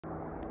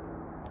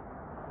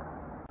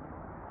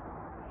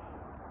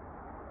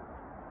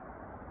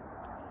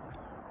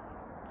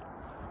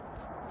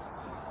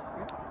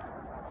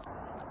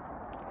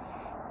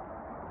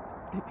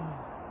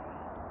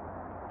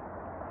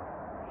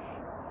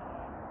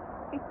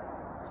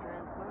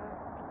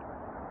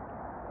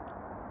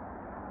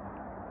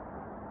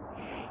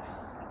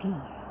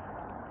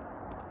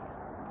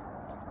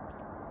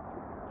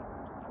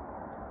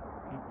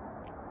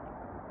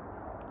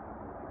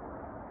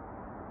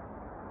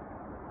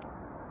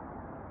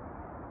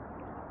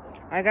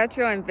I got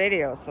you on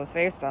video, so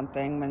say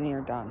something when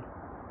you're done.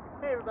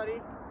 Hey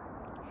everybody,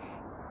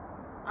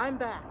 I'm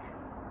back,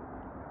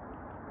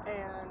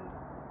 and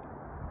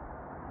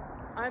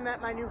I'm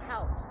at my new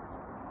house,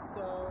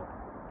 so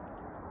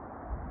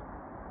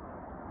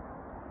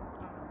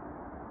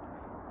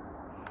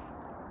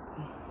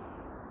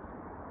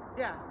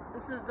yeah,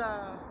 this is,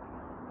 I'm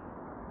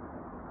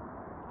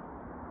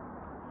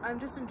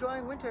just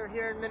enjoying winter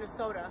here in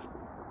Minnesota,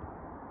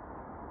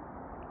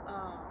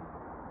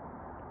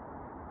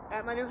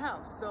 at my new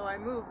house. So I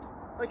moved,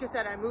 like I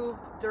said, I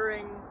moved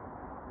during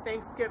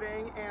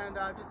Thanksgiving, and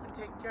I've just been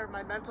taking care of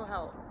my mental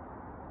health,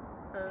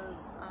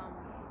 because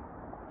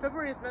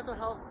February is Mental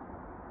Health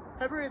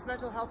Awareness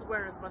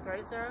Month,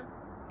 right, Sarah?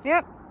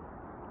 Yep.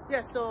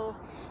 Yeah, so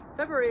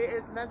February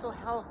is Mental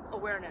Health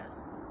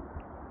Awareness,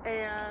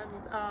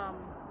 and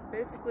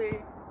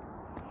basically,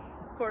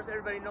 of course,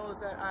 everybody knows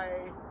that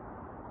I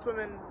swim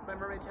in my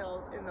mermaid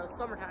tails in the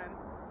summertime,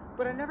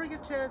 but I never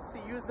get a chance to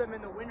use them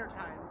in the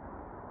wintertime.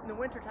 In the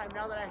wintertime,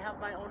 now that I have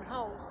my own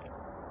house,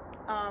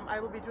 I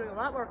will be doing a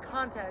lot more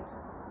content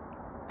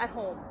at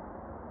home.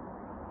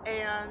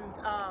 And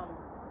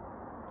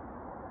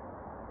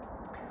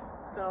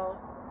so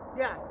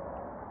yeah,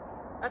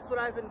 that's what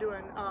I've been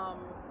doing.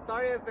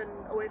 Sorry I've been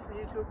away from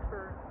YouTube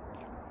for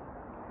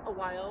a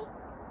while,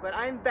 but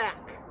I'm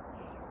back.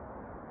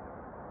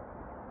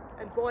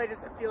 And boy,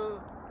 does it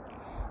feel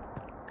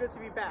good to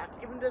be back,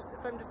 even just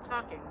if I'm just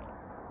talking.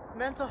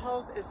 Mental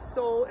health is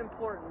so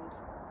important,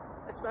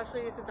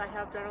 especially since I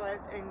have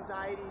generalized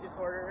anxiety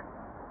disorder,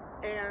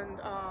 and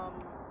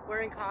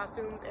wearing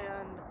costumes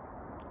and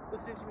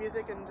listening to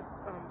music and just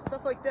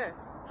stuff like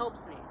this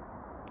helps me.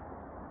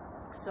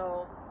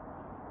 So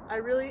I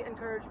really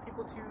encourage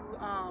people to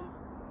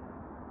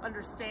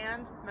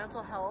understand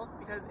mental health,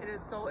 because it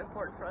is so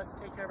important for us to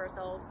take care of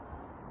ourselves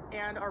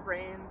and our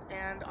brains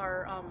and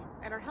our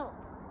health.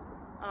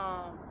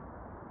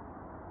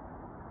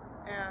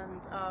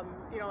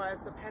 You know,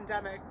 as the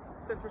pandemic,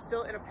 since we're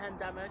still in a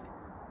pandemic,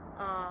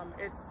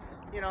 it's,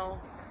 you know,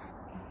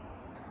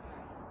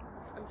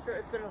 I'm sure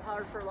it's been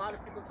hard for a lot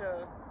of people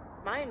to,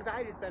 my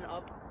anxiety's been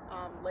up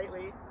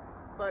lately,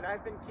 but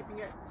I've been keeping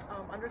it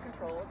under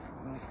control.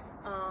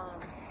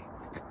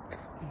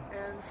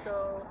 And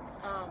so,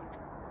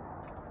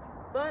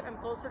 but I'm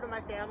closer to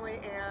my family,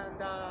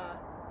 and